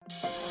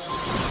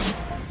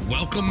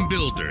Welcome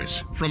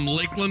builders from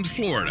Lakeland,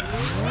 Florida.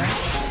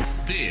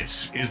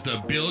 This is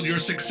the Build Your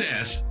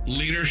Success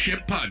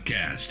Leadership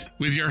Podcast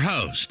with your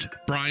host,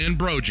 Brian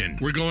Brogan.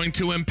 We're going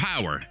to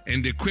empower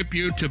and equip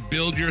you to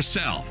build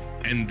yourself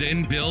and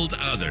then build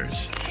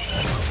others.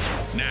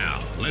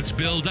 Now, let's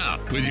build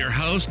up with your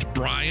host,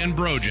 Brian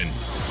Brogan.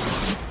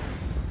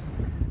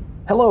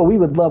 Hello, we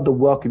would love to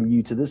welcome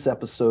you to this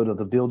episode of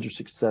the Build Your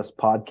Success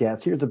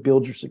Podcast. Here's the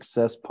Build Your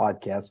Success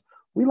Podcast.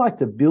 We like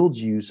to build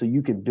you so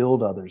you can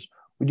build others.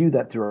 We do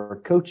that through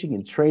our coaching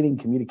and training,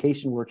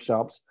 communication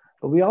workshops,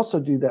 but we also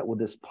do that with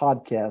this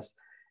podcast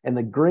and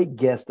the great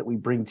guests that we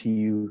bring to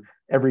you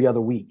every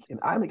other week. And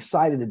I'm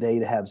excited today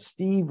to have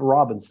Steve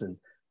Robinson.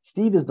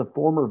 Steve is the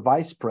former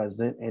vice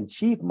president and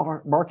chief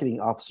marketing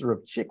officer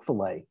of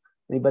Chick-fil-A.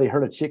 Anybody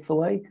heard of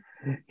Chick-fil-A?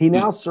 He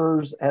now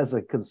serves as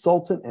a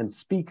consultant and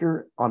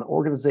speaker on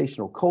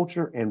organizational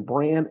culture and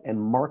brand and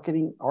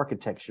marketing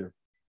architecture.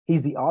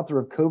 He's the author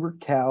of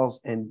Covert Cows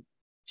and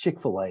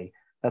Chick-fil-A.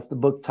 That's the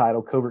book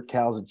title, Covert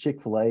Cows and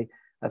Chick-fil-A.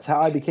 That's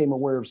how I became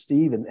aware of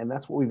Steve, and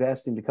that's what we've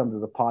asked him to come to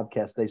the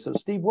podcast today. So,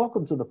 Steve,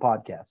 welcome to the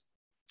podcast.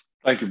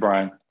 Thank you,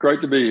 Brian.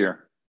 Great to be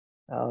here.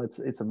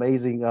 It's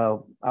amazing.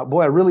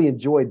 Boy, I really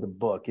enjoyed the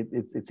book.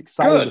 It's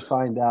exciting to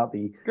find out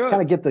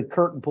kind of get the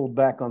curtain pulled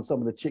back on some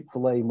of the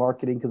Chick-fil-A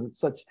marketing, because it's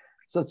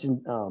such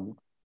an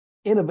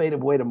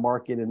innovative way to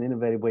market, an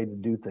innovative way to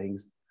do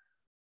things.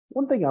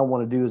 One thing I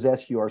want to do is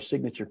ask you our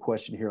signature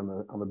question here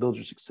on the Build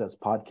Your Success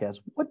Podcast.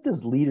 What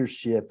does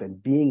leadership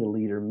and being a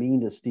leader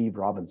mean to Steve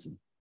Robinson?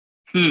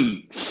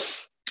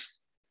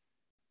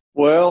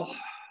 Well,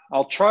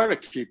 I'll try to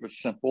keep it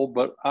simple,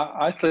 but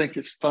I think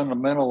it's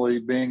fundamentally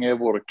being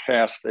able to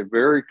cast a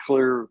very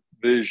clear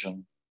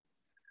vision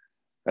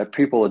that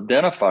people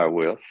identify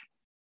with,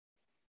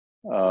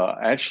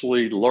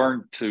 actually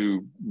learn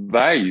to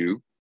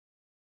value,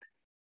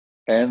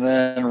 and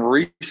then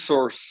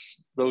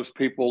resource those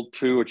people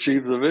to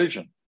achieve the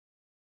vision.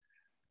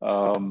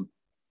 And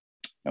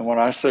when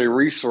I say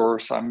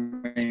resource, I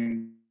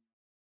mean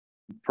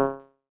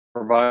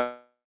provide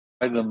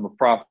them the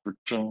proper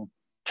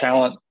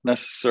talent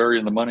necessary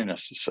and the money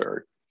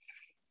necessary.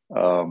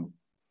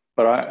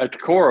 But at the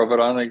core of it,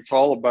 I think it's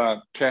all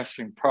about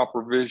casting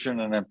proper vision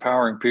and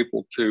empowering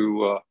people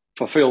to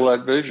fulfill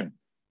that vision,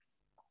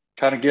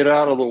 kind of get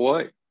out of the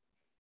way.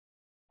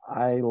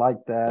 I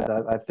like that.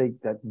 I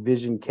think that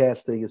vision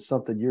casting is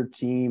something your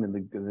team and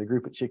the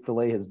group at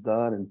Chick-fil-A has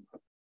done and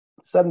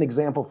set an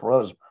example for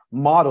others,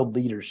 modeled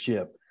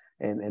leadership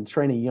and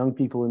training young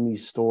people in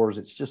these stores.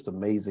 It's just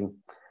amazing.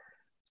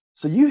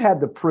 So you had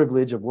the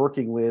privilege of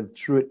working with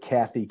Truett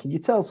Cathy. Can you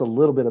tell us a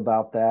little bit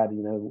about that?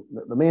 You know,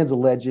 the man's a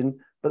legend,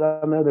 but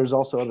I know there's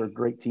also other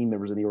great team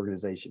members in the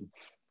organization.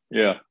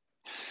 Yeah.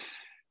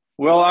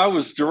 Well, I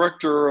was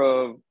director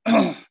of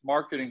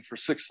marketing for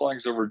Six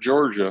Flags Over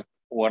Georgia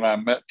when I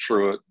met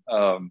Truett.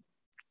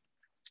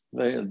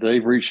 They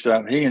reached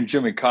out. He and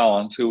Jimmy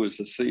Collins, who was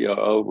the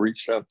COO,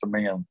 reached out to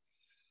me in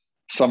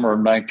summer of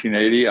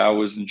 1980. I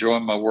was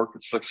enjoying my work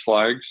at Six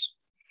Flags.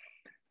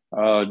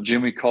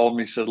 Jimmy called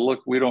me, said,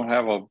 "Look, we don't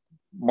have a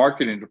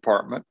marketing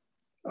department.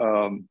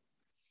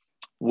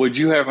 Would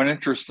you have an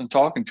interest in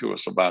talking to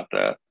us about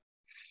that?"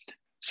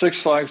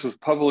 Six Flags was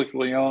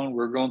publicly owned.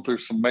 We're going through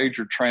some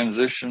major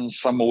transitions,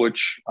 some of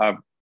which I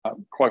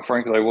quite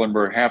frankly, I wasn't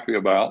very happy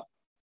about.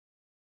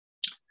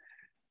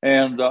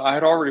 And I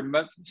had already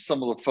met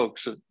some of the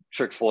folks at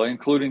Chick-fil-A,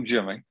 including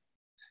Jimmy.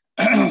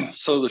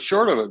 So the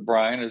short of it,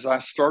 Brian, is I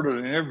started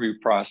an interview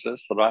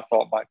process that I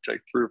thought might take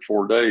 3 or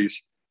 4 days.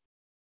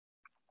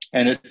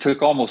 And it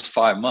took almost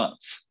 5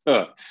 months.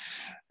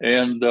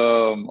 And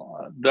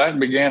that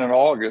began in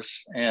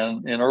August.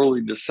 And in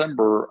early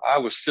December, I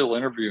was still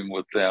interviewing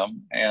with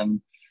them.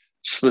 And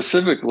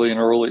specifically in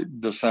early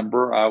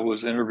December, I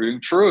was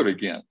interviewing Truett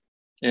again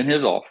in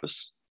his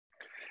office.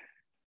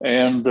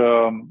 And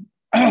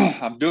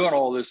I'm doing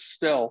all this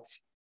stealth.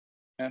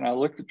 And I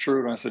looked at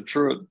Truett and I said,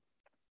 "Truett,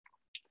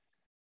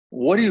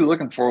 what are you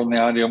looking for in the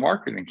ideal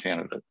marketing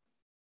candidate?"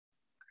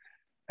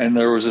 And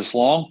there was this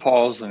long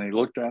pause, and he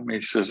looked at me.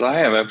 He says, "I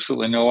have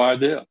absolutely no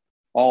idea.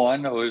 All I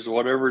know is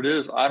whatever it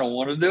is, I don't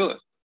want to do it."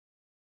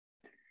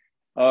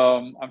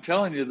 I'm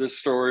telling you this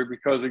story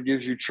because it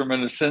gives you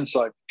tremendous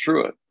insight to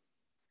Truett.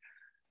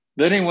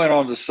 Then he went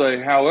on to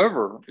say,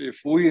 "However,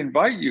 if we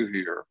invite you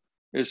here,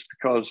 it's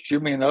because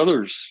Jimmy and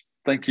others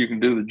think you can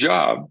do the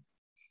job.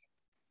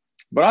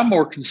 But I'm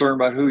more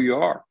concerned about who you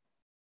are,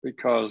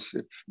 because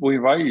if we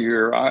invite you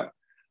here, I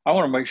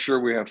want to make sure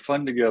we have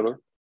fun together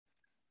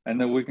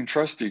and that we can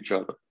trust each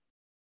other."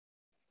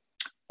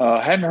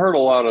 Hadn't heard a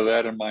lot of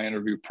that in my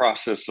interview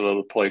process at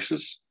other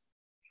places.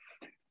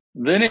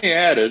 Then he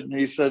added,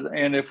 he said,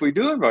 "And if we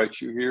do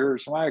invite you here,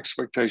 it's my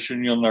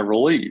expectation you'll never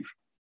leave."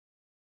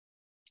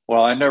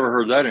 Well, I never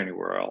heard that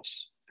anywhere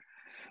else.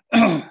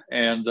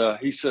 And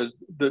he said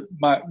that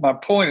my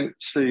point,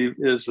 Steve,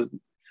 is that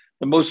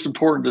the most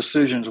important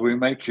decisions we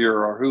make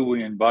here are who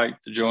we invite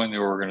to join the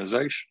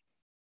organization.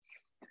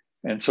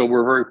 And so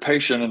we're very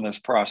patient in this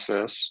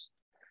process.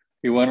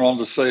 He went on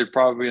to say it'd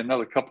probably be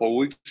another couple of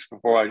weeks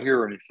before I'd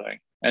hear anything.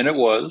 And it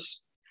was.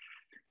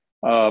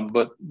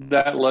 But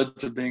that led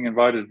to being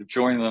invited to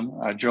join them.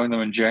 I joined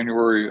them in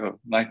January of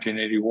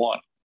 1981.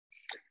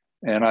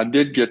 And I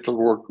did get to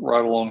work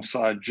right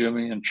alongside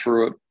Jimmy and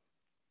Truett.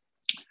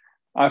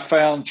 I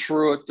found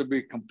Truett to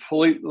be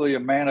completely a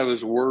man of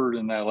his word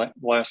in that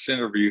last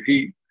interview.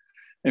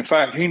 In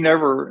fact, he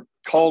never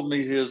called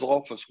me to his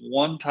office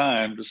one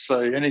time to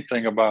say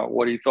anything about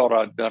what he thought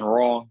I'd done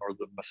wrong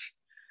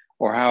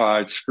or how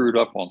I'd screwed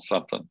up on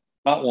something.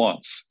 Not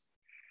once.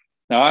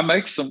 Now, I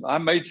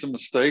made some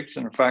mistakes,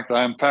 and in fact,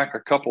 I unpack a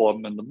couple of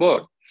them in the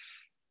book.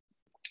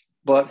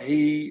 But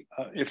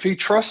if he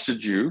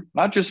trusted you,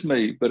 not just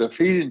me, but if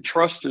he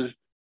entrusted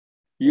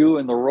you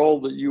in the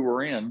role that you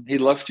were in, he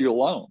left you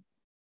alone.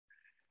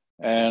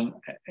 And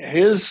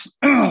his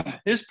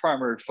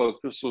primary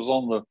focus was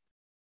on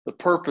the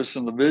purpose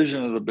and the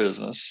vision of the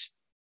business.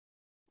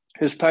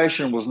 His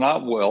passion was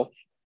not wealth.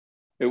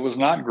 It was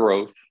not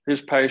growth.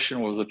 His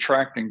passion was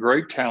attracting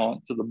great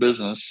talent to the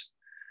business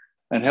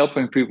and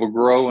helping people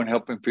grow and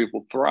helping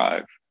people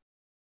thrive.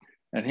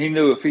 And he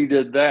knew if he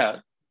did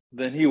that,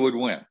 then he would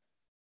win.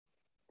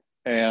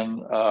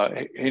 And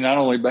he not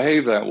only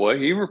behaved that way,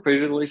 he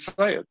repeatedly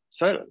said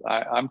it.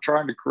 I'm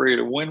trying to create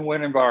a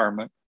win-win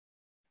environment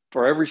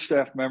for every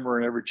staff member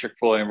and every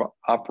Chick-fil-A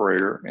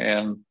operator.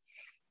 And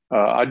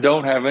I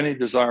don't have any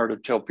desire to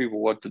tell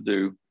people what to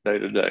do day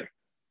to day.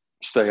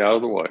 Stay out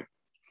of the way.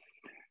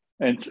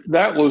 And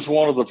that was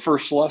one of the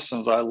first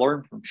lessons I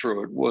learned from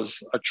Truett,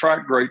 was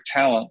attract great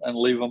talent and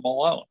leave them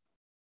alone.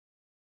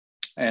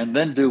 And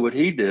then do what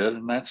he did,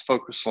 and that's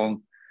focus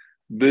on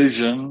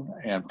vision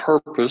and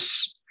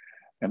purpose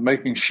and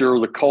making sure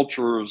the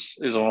culture is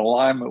in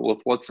alignment with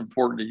what's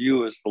important to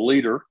you as the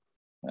leader,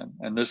 and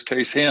in this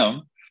case,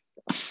 him.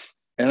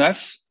 And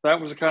that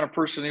was the kind of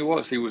person he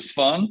was. He was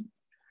fun.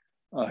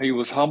 He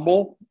was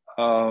humble.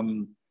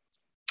 He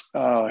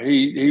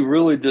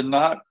really did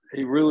not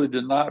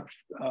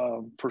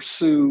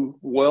pursue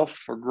wealth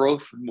for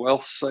growth and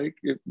wealth's sake.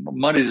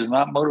 Money did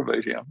not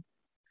motivate him.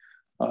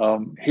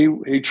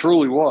 He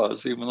truly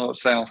was, even though it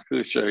sounds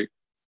cliche,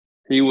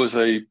 he was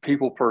a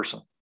people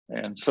person.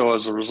 And so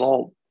as a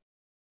result,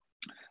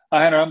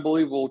 I had an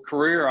unbelievable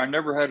career. I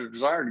never had a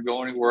desire to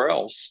go anywhere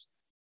else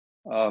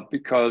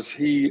because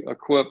he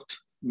equipped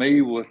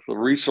me with the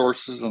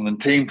resources and the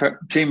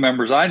team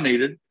members I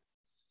needed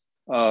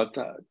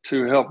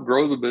to help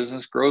grow the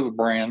business, grow the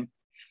brand.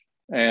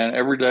 And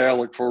every day I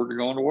look forward to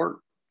going to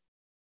work.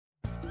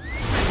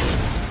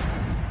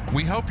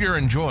 We hope you're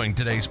enjoying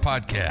today's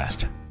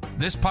podcast.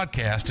 This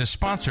podcast is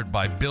sponsored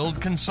by Build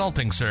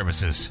Consulting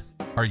Services.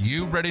 Are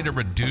you ready to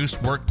reduce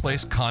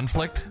workplace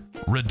conflict,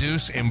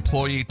 reduce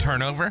employee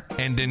turnover,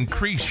 and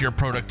increase your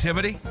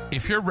productivity?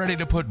 If you're ready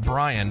to put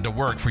Brian to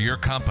work for your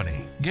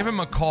company, give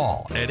him a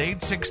call at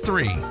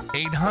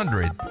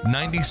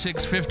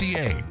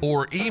 863-800-9658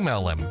 or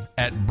email him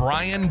at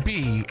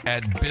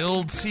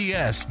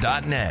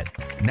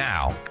brianb@buildcs.net.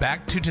 Now,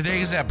 back to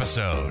today's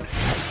episode.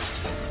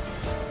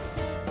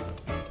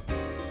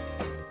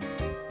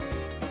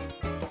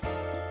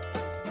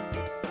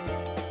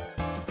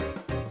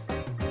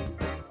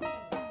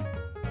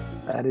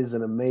 That is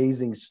an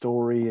amazing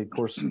story. Of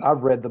course,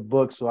 I've read the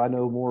book, so I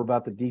know more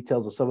about the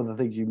details of some of the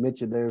things you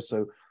mentioned there.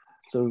 So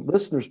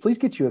listeners, please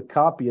get you a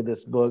copy of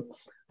this book.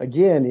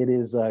 Again, it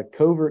is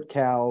Covert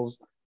Cows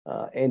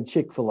and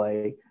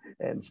Chick-fil-A,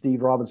 and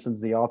Steve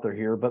Robinson's the author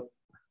here. But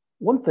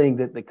one thing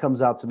that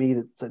comes out to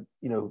me that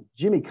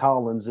Jimmy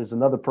Collins is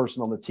another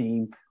person on the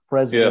team,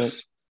 president.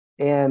 Yes.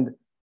 And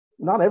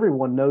not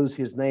everyone knows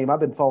his name.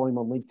 I've been following him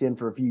on LinkedIn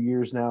for a few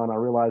years now, and I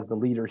realize the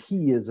leader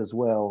he is as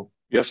well.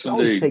 Yes, it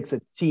always indeed. takes a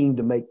team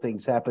to make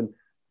things happen.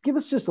 Give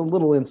us just a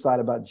little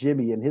insight about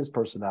Jimmy and his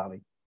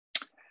personality.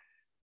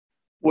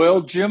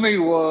 Well, Jimmy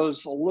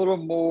was a little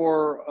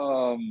more,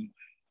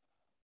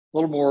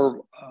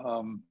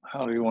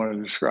 how do you want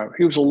to describe it?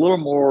 He was a little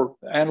more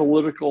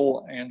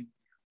analytical and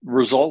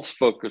results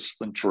focused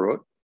than Truett.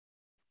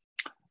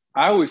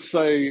 I would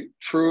say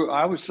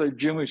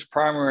Jimmy's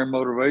primary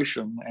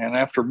motivation, and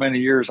after many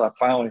years, I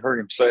finally heard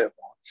him say it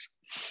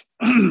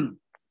once.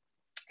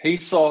 He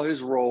saw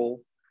his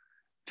role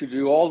to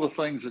do all the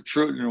things that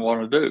Truett didn't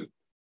want to do.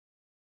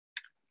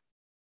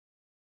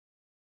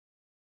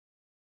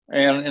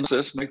 And in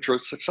this, make sure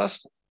it's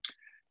successful.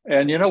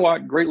 And you know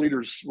what? Great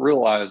leaders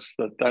realize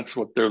that that's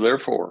what they're there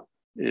for,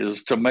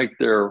 is to make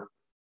their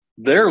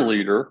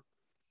leader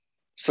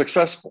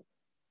successful.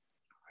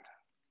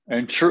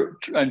 And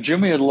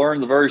Jimmy had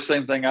learned the very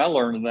same thing I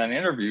learned in that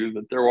interview,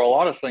 that there were a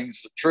lot of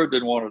things that Truett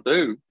didn't want to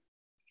do.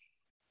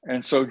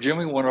 And so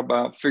Jimmy went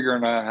about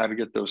figuring out how to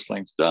get those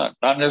things done,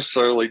 not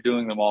necessarily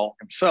doing them all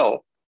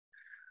himself,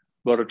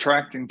 but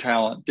attracting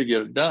talent to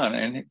get it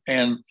done.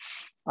 And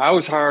I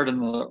was hired in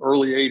the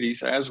early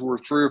 80s, as were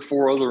 3 or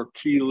 4 other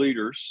key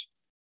leaders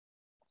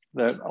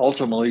that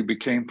ultimately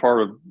became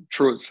part of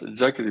Truett's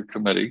executive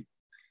committee.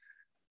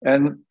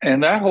 And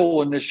that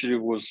whole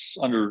initiative was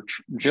under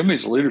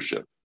Jimmy's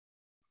leadership.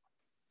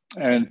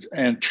 And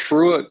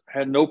Truett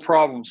had no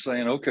problem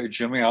saying, okay,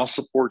 Jimmy, I'll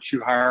support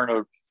you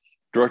hiring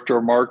director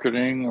of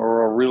marketing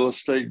or a real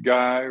estate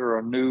guy or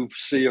a new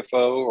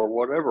CFO or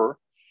whatever,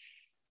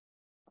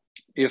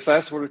 if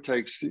that's what it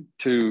takes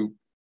to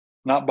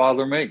not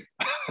bother me,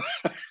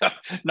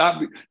 not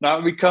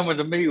be coming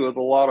to me with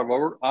a lot of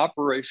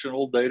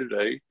operational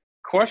day-to-day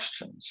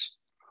questions.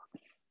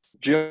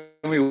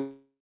 Jimmy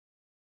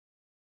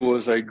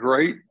was a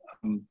great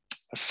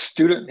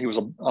student. He was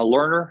a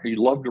learner. He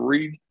loved to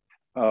read.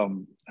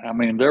 I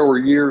mean, there were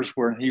years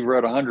where he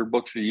read 100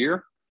 books a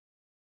year.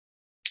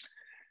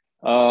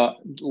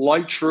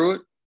 Like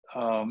Truett,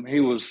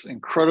 he was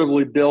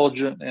incredibly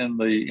diligent in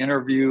the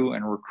interview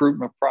and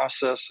recruitment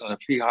process. And if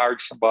he hired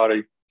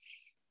somebody,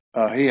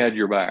 he had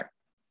your back,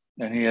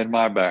 and he had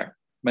my back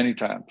many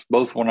times,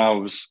 both when I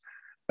was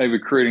maybe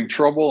creating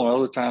trouble and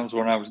other times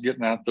when I was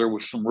getting out there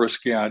with some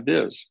risky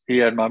ideas. He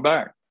had my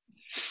back,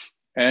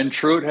 and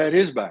Truett had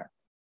his back.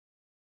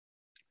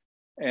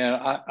 And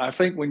I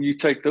think when you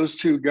take those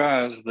two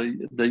guys,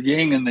 the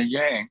yin and the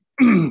yang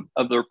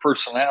of their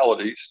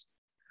personalities,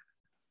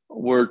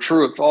 where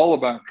Truett's all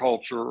about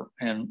culture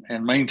and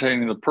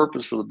maintaining the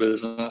purpose of the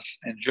business,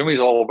 and Jimmy's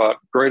all about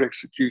great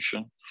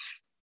execution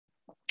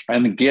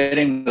and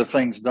getting the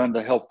things done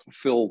to help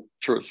fulfill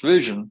Truett's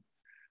vision,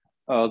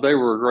 they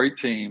were a great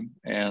team.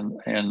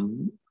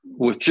 And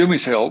with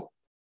Jimmy's help,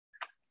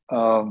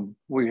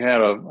 we had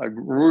a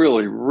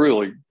really,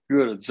 really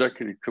good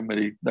executive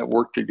committee that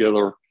worked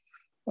together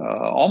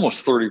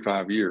almost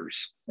 35 years.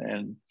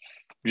 And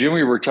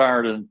Jimmy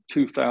retired in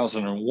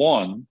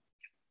 2001,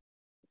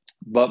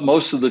 but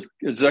most of the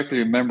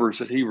executive members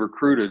that he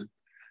recruited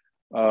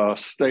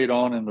stayed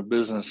on in the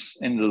business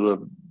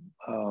into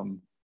the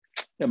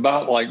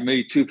about like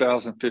me,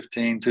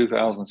 2015,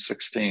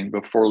 2016,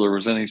 before there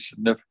was any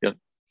significant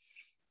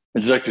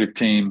executive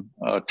team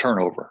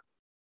turnover.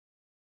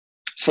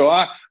 So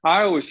I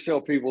always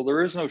tell people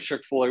there is no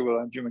Chick-fil-A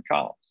without Jimmy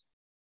Collins.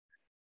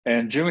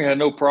 And Jimmy had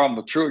no problem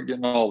with Truett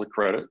getting all the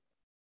credit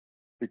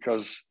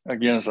because,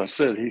 again, as I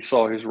said, he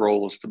saw his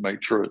role as to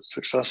make Truett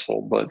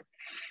successful. But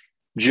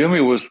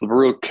Jimmy was the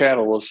real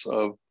catalyst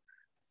of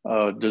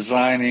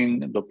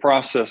designing the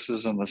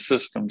processes and the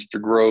systems to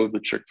grow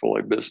the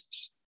Chick-fil-A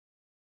business.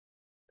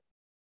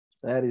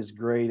 That is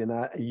great. And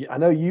I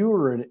know you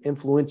were an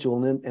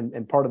influential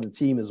and part of the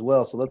team as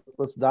well. So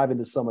let's dive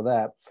into some of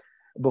that.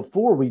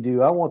 Before we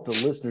do, I want the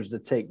listeners to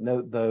take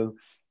note, though,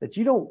 that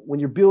when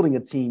you're building a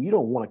team, you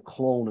don't want a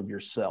clone of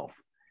yourself.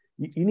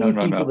 You need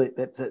people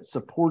that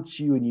support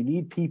you, and you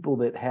need people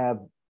that have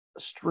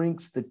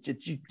strengths that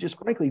you just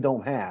frankly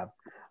don't have.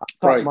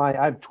 I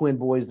have twin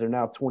boys. They're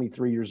now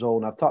 23 years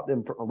old, and I've taught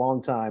them for a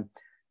long time.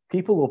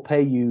 People will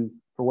pay you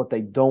for what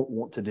they don't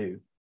want to do.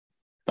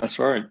 That's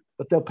right.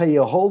 But they'll pay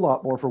you a whole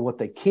lot more for what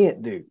they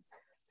can't do.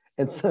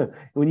 And so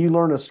when you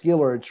learn a skill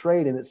or a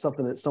trade and it's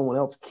something that someone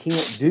else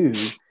can't do,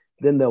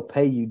 then they'll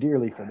pay you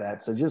dearly for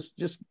that. So just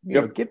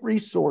get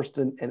resourced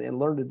and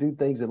learn to do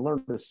things and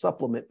learn to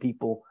supplement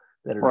people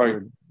that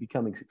are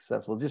becoming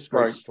successful. Just a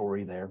great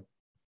story there.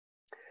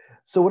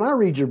 So when I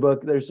read your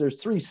book, there's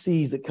 3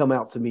 C's that come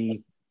out to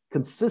me: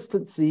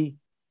 consistency,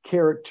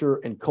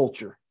 character, and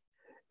culture.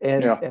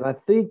 And I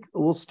think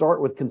we'll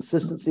start with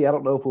consistency. I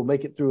don't know if we'll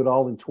make it through it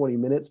all in 20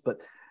 minutes, but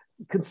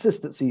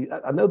consistency.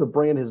 I know the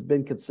brand has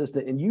been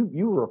consistent, and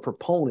you were a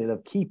proponent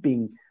of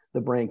keeping the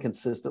brand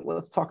consistent.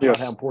 Let's talk about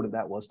how important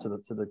that was to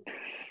the.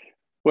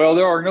 Well,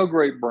 there are no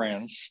great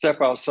brands. Step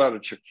outside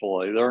of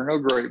Chick-fil-A. There are no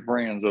great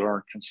brands that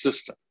aren't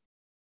consistent.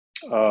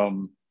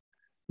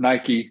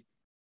 Nike,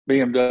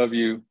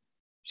 BMW,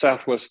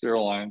 Southwest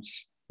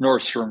Airlines,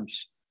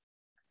 Nordstrom's,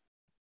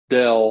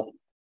 Dell,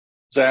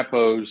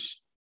 Zappos,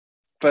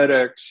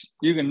 FedEx.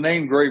 You can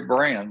name great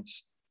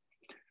brands.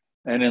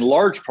 And in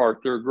large part,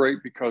 they're great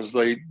because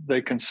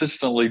they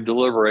consistently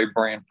deliver a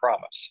brand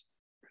promise.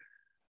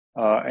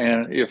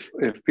 And if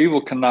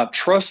people cannot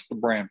trust the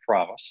brand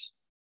promise,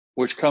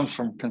 which comes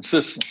from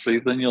consistency,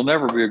 then you'll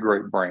never be a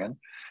great brand.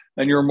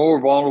 And you're more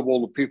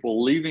vulnerable to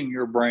people leaving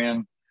your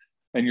brand.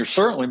 And you're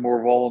certainly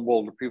more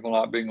vulnerable to people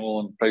not being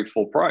willing to pay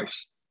full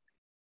price.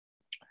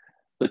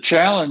 The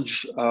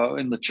challenge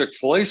in the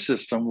Chick-fil-A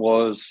system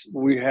was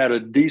we had a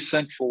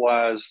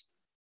decentralized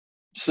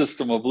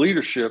system of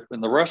leadership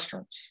in the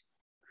restaurants.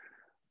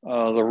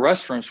 The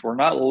restaurants were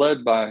not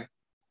led by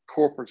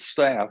corporate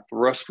staff.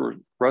 The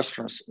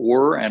restaurants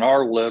were and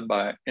are led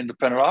by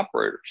independent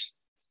operators.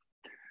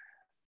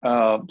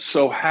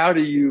 So how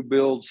do you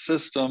build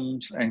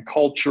systems and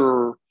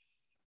culture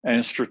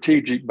and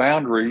strategic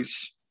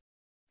boundaries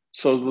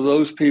so that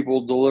those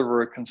people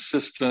deliver a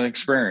consistent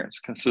experience,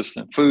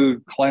 consistent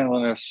food,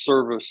 cleanliness,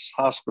 service,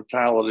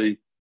 hospitality,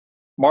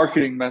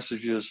 marketing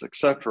messages,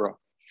 etc.?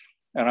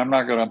 And I'm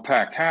not going to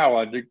unpack how.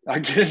 I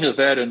get into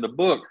that in the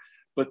book,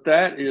 but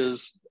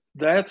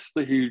that's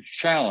the huge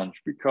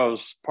challenge,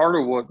 because part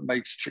of what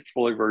makes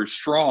Chick-fil-A very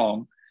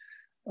strong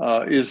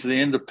is the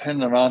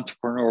independent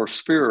entrepreneur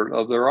spirit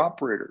of their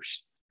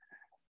operators.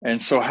 And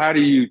so how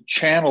do you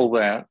channel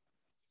that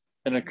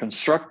in a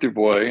constructive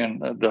way?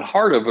 And the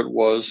heart of it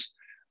was,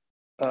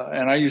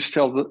 and I used to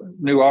tell the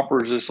new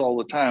operators this all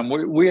the time,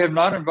 we have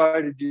not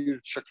invited you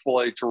to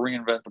Chick-fil-A to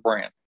reinvent the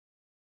brand.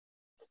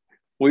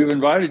 we've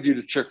invited you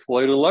to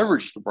Chick-fil-A to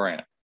leverage the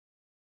brand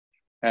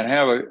and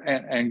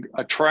and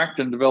attract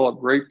and develop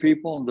great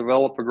people and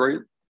develop a great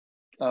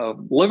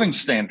living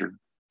standard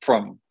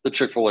from the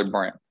Chick-fil-A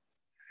brand.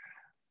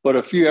 But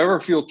if you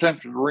ever feel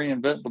tempted to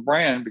reinvent the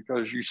brand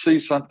because you see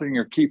something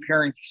or keep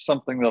hearing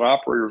something that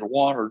operators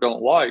want or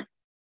don't like,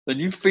 then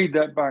you feed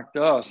that back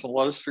to us and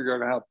let us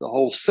figure out how the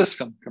whole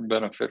system can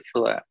benefit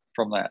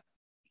from that.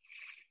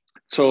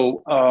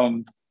 So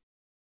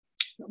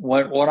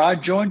when I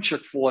joined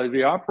Chick-fil-A,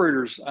 the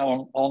operators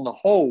on the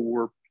whole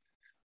were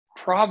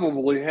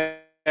probably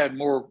had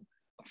more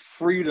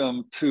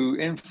freedom to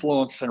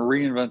influence and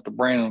reinvent the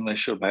brand than they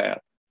should have had.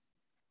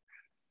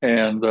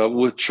 And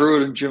with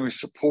Truett and Jimmy's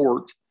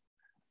support,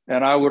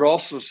 and I would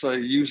also say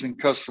using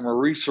customer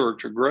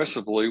research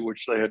aggressively,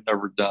 which they had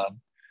never done,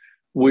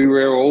 we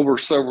were over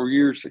several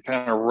years to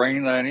kind of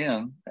rein that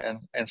in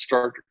and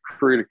start to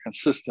create a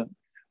consistent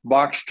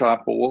box type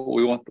of what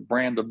we want the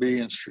brand to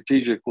be and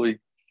strategically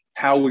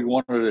how we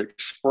wanted it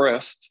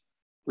expressed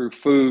through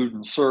food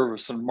and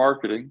service and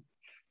marketing.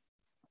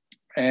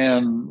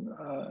 And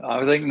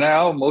I think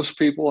now most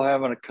people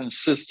have a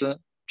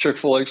consistent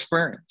Chick-fil-A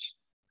experience.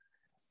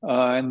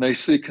 And they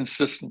see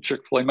consistent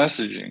Chick-fil-A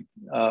messaging.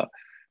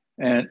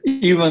 And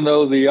even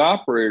though the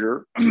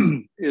operator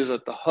is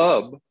at the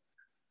hub,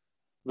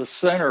 the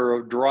center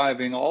of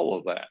driving all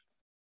of that,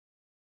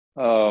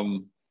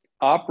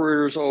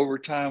 operators over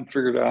time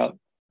figured out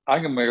I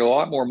can make a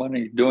lot more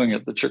money doing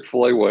it the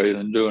Chick-fil-A way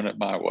than doing it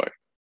my way.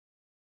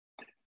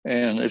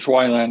 And it's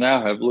why I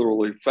now have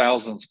literally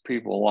thousands of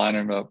people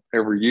lining up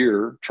every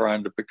year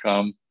trying to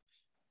become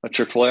a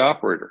Chick-fil-A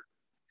operator.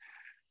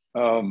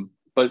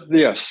 But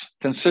yes,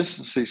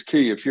 consistency is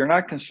key. If you're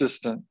not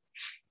consistent,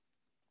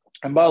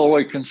 and by the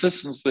way,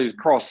 consistency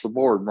across the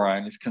board,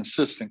 Brian, is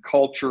consistent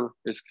culture,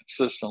 is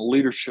consistent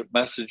leadership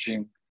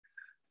messaging,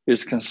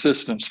 is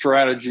consistent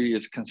strategy,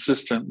 is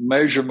consistent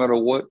measurement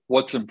of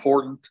what's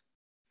important,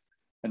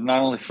 and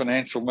not only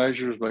financial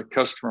measures, but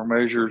customer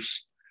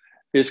measures,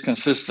 is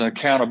consistent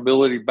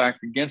accountability back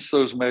against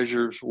those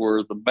measures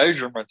where the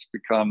measurements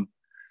become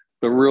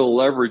the real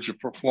leverage of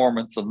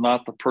performance and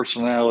not the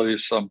personality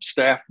of some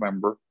staff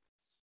member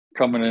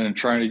coming in and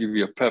trying to give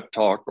you a pep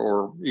talk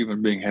or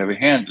even being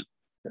heavy-handed.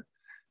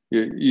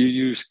 You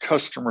use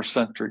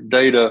customer-centric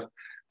data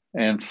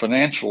and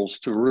financials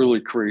to really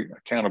create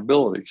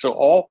accountability.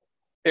 So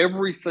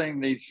everything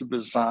needs to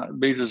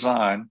be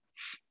designed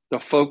to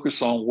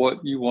focus on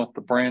what you want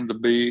the brand to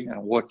be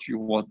and what you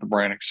want the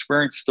brand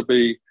experience to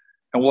be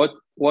and what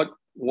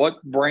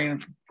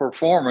brand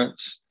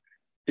performance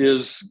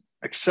is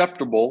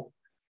acceptable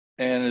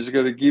and is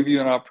going to give you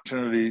an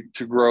opportunity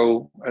to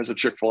grow as a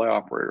Chick-fil-A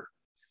operator.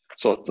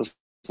 So it's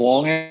a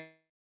long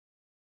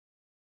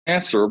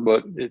answer,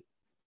 but it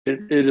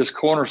is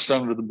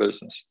cornerstone to the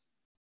business.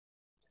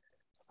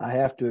 I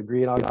have to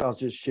agree. And I'll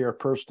just share a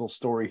personal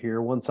story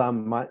here. One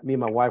time, me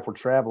and my wife were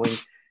traveling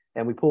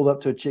and we pulled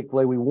up to a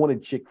Chick-fil-A. We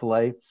wanted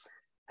Chick-fil-A.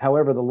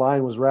 However, the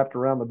line was wrapped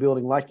around the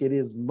building like it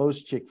is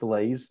most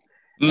Chick-fil-A's.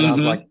 And I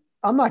was like,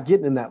 I'm not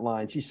getting in that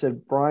line. She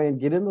said, Brian,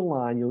 get in the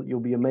line. You'll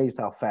be amazed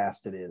how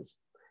fast it is.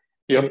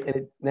 Yep.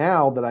 And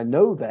now that I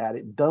know that,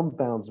 it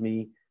dumbfounds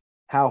me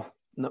how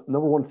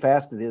number one,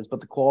 fast it is, but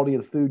the quality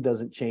of the food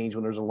doesn't change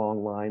when there's a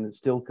long line. It's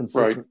still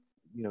consistent,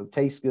 right.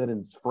 Tastes good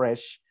and it's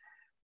fresh.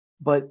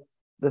 But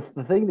the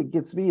thing that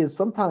gets me is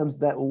sometimes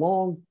that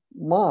long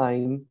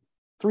line,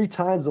 3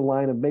 times the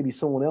line of maybe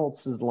someone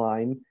else's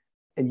line,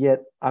 and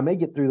yet I may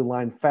get through the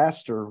line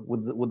faster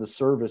with the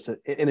service.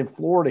 And in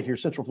Florida here,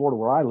 Central Florida,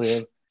 where I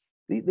live,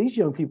 these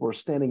young people are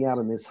standing out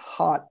in this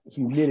hot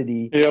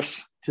humidity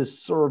to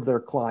serve their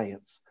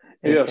clients.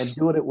 And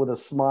doing it with a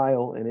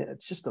smile. And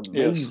it's just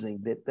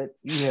amazing that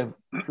you have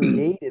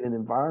created an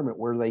environment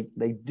where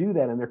they do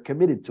that and they're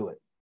committed to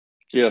it.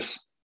 Yes.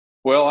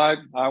 Well,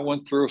 I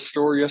went through a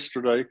store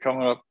yesterday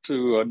coming up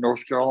to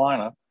North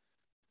Carolina,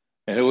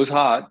 and it was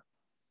hot.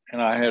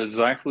 And I had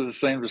exactly the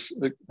same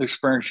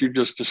experience you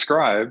just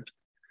described.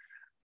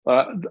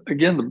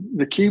 Again,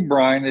 the key,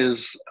 Brian,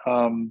 is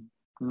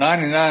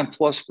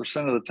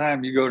 99+% of the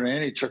time you go to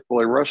any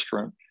Chick-fil-A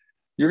restaurant,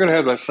 you're going to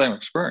have that same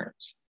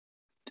experience.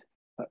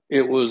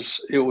 It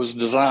was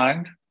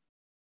designed.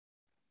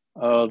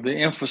 The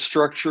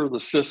infrastructure,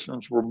 the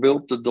systems were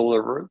built to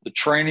deliver it. The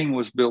training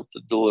was built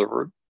to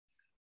deliver it.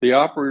 The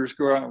operators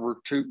go out and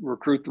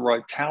recruit the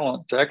right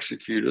talent to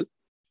execute it.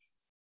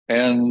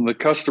 And the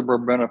customer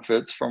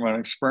benefits from an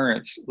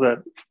experience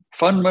that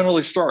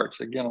fundamentally starts,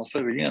 again, I'll say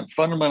it again,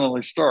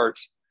 fundamentally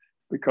starts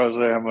because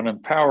they have an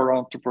empowered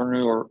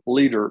entrepreneur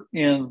leader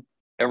in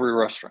every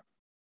restaurant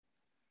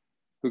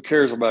who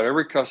cares about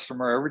every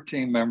customer, every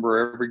team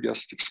member, every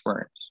guest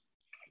experience.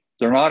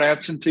 They're not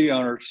absentee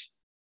owners,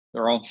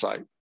 they're on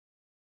site.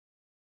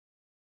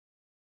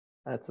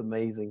 That's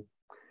amazing.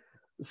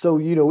 So,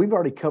 we've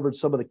already covered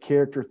some of the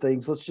character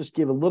things. Let's just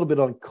give a little bit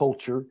on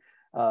culture.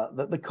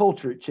 The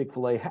culture at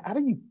Chick-fil-A, how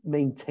do you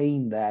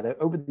maintain that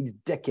over these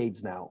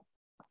decades now?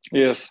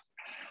 Yes.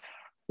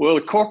 Well,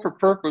 the corporate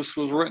purpose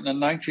was written in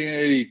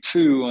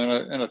 1982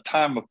 in a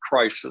time of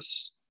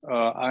crisis.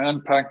 I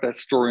unpack that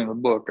story in the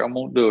book. I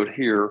won't do it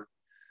here,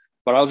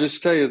 but I'll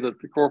just tell you that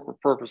the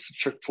corporate purpose of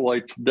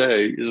Chick-fil-A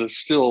today is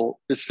still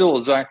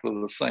exactly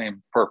the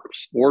same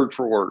purpose, word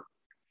for word.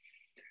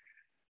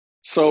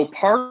 So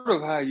part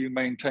of how you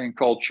maintain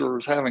culture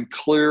is having a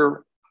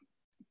clear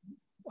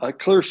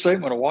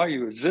statement of why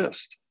you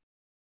exist.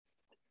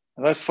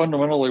 And that's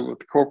fundamentally what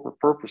the corporate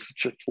purpose of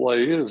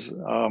Chick-fil-A is,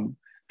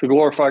 to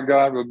glorify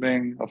God by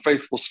being a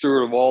faithful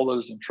steward of all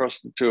those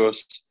entrusted to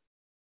us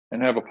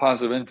and have a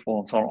positive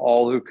influence on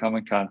all who come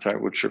in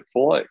contact with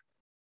Chick-fil-A.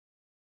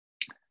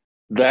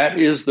 That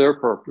is their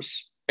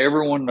purpose.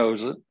 Everyone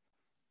knows it.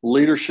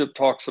 Leadership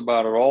talks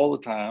about it all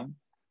the time.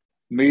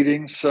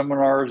 Meetings,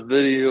 seminars,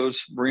 videos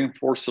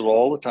reinforce it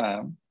all the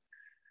time.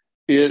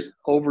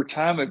 Over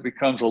time, it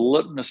becomes a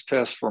litmus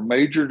test for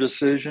major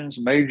decisions,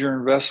 major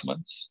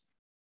investments.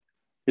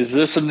 Is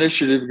this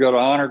initiative going to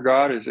honor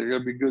God? Is it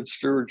going to be good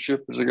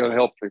stewardship? Is it going to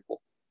help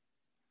people?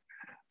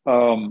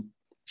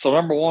 So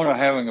number one,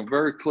 having a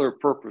very clear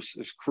purpose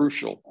is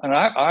crucial. And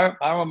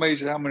I'm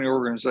amazed at how many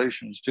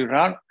organizations do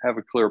not have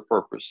a clear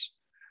purpose.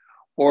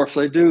 Or if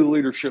they do,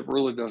 leadership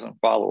really doesn't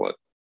follow it.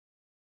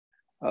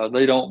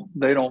 They don't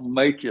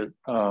make it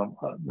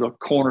the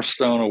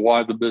cornerstone of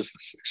why the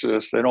business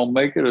exists. They don't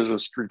make it as a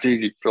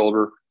strategic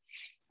filter.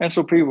 And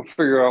so people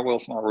figure out, well,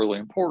 it's not really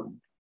important.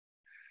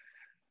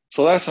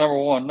 So that's number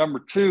one. Number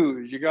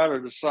two is you got to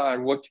decide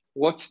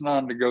what's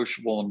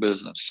non-negotiable in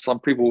business. Some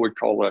people would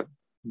call that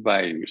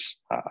values.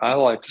 I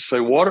like to say,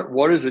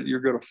 what is it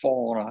you're going to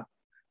fall on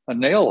a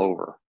nail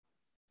over?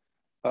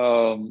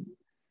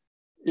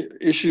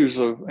 Issues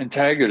of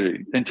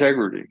integrity,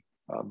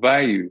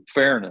 value,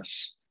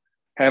 fairness,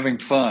 having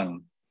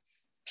fun,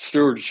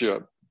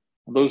 stewardship.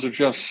 Those are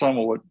just some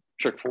of what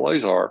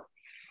Chick-fil-A's are.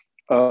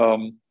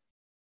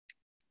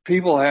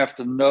 People have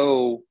to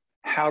know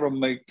how to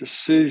make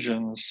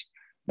decisions,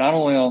 not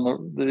only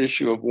on the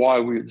issue of why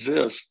we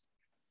exist,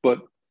 but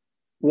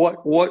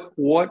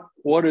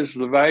what is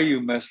the value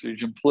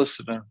message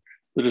implicit in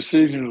the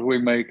decisions we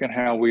make and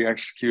how we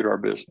execute our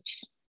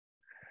business.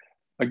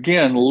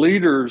 Again,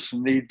 leaders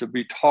need to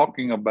be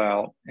talking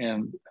about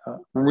and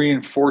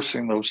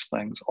reinforcing those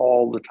things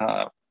all the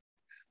time.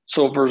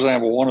 So, for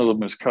example, one of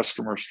them is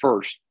customers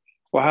first.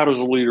 Well, how does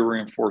a leader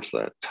reinforce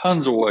that?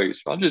 Tons of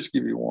ways. I'll just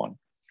give you one.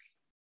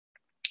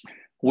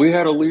 We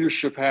had a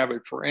leadership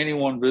habit for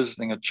anyone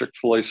visiting a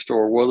Chick-fil-A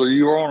store, whether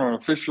you are on an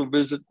official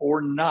visit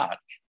or not.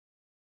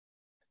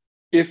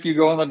 If you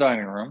go in the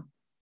dining room,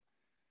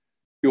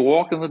 you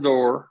walk in the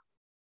door,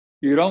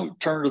 you don't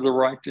turn to the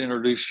right to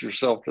introduce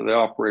yourself to the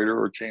operator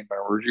or team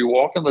members. You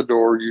walk in the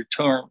door, you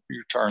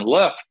turn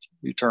left,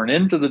 you turn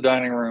into the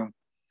dining room,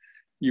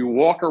 you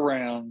walk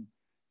around,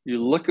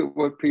 you look at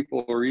what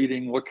people are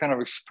eating, what kind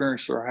of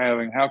experience they're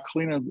having, how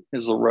clean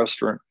is the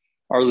restaurant,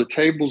 are the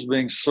tables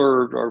being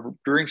served, are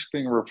drinks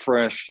being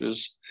refreshed,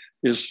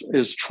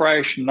 is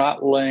trash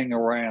not laying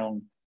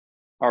around,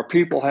 are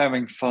people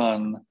having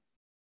fun?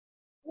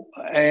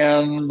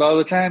 And by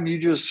the time you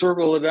just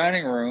circle the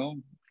dining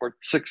room for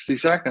 60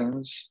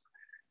 seconds,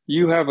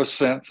 you have a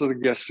sense of the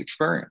guest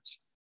experience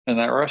in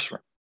that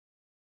restaurant.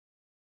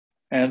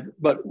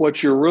 But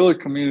what you're really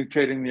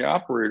communicating to the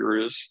operator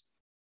is,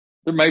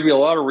 there may be a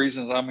lot of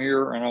reasons I'm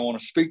here and I want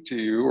to speak to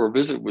you or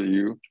visit with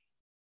you,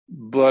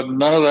 but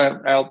none of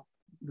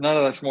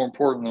that's more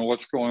important than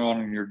what's going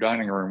on in your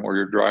dining room or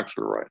your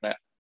drive-thru right now.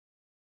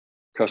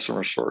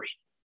 Customer first.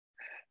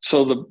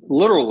 So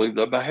literally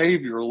the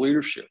behavioral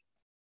leadership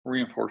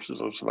reinforces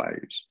those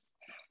values.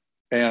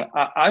 And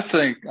I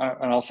think,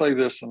 and I'll say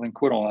this and then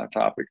quit on that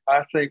topic,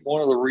 I think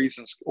one of the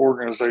reasons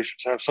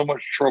organizations have so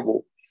much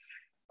trouble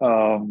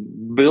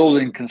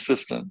building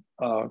consistent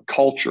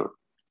culture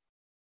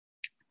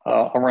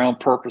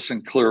around purpose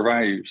and clear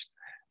values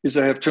is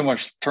they have too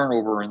much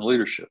turnover in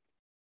leadership.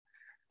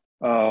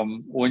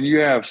 When you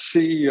have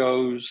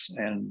CEOs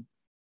and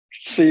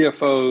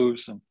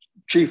CFOs and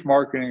chief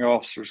marketing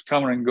officers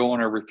coming and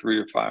going every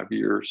 3 to 5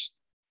 years,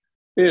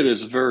 it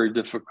is very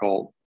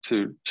difficult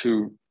to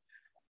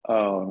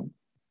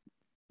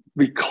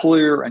be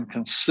clear and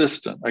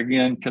consistent,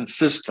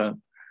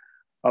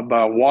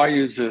 about why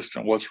you exist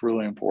and what's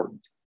really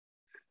important.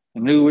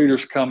 And new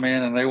leaders come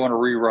in and they want to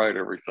rewrite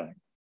everything.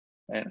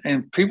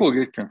 And people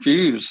get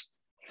confused.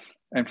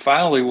 And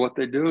finally, what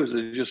they do is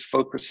they just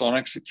focus on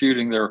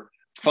executing their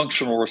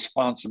functional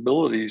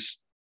responsibilities,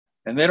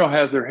 and they don't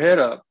have their head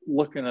up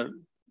looking at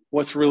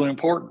what's really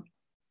important.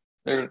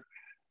 They're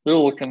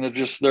looking at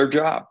just their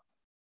job.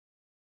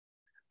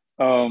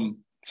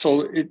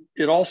 So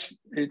it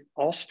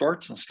all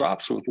starts and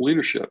stops with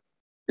leadership.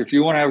 If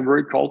you want to have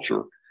great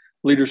culture,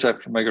 leaders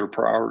have to make it a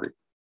priority.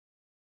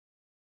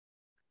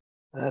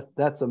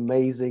 That's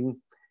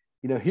amazing.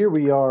 Here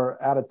we are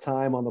out of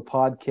time on the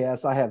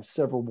podcast. I have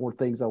several more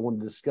things I want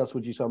to discuss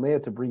with you, so I may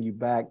have to bring you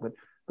back.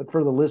 But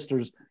for the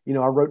listeners, I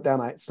wrote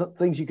down some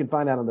things you can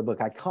find out in the book: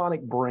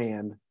 iconic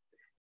brand,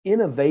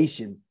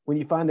 innovation. When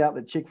you find out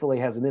that Chick-fil-A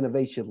has an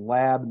innovation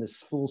lab and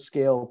this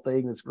full-scale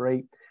thing, that's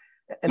great.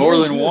 And more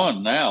than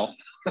one now.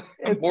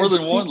 More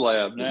than one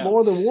lab now.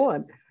 More than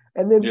one.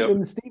 And then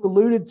and Steve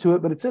alluded to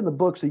it, but it's in the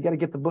book, so you got to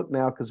get the book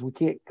now because we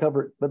can't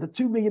cover it. But the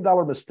 $2 million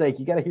mistake,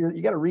 you got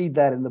to read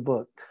that in the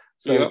book.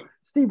 So,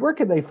 Steve, where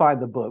can they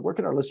find the book? Where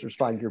can our listeners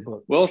find your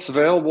book? Well, it's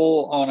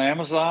available on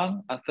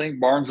Amazon. I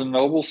think Barnes and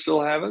Noble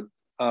still have it.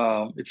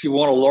 If you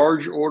want a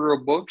large order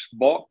of books,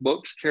 Balk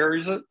Books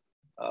carries it.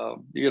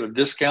 You get a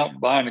discount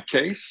buying a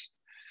case.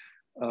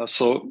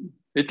 So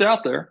it's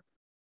out there.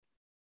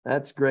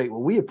 That's great.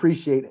 Well, we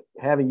appreciate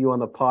having you on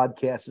the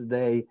podcast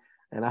today.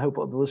 And I hope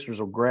all the listeners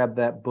will grab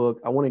that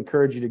book. I want to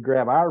encourage you to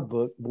grab our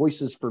book,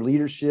 Voices for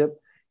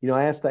Leadership.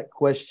 I asked that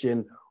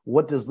question,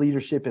 what does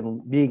leadership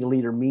and being a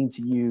leader mean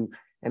to you?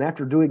 And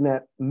after doing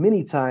that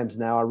many times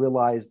now, I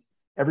realized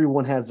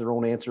everyone has their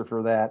own answer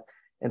for that.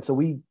 And so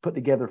we put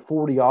together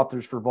 40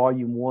 authors for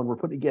volume 1. We're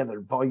putting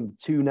together volume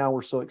 2 now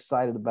we're so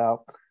excited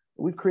about.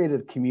 We've created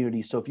a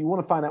community. So if you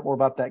want to find out more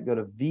about that, go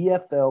to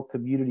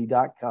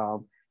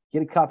vflcommunity.com,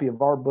 get a copy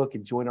of our book,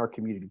 and join our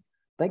community.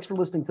 Thanks for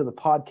listening to the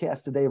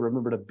podcast today.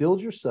 Remember to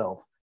build yourself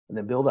and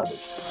then build others.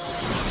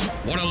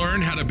 Want to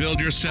learn how to build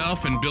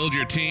yourself and build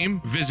your team?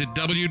 Visit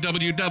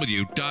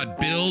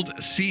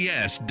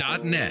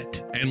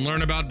www.buildcs.net and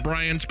learn about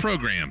Brian's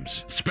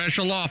programs,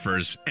 special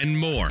offers, and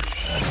more.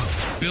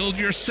 Build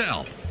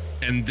yourself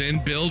and then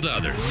build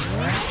others.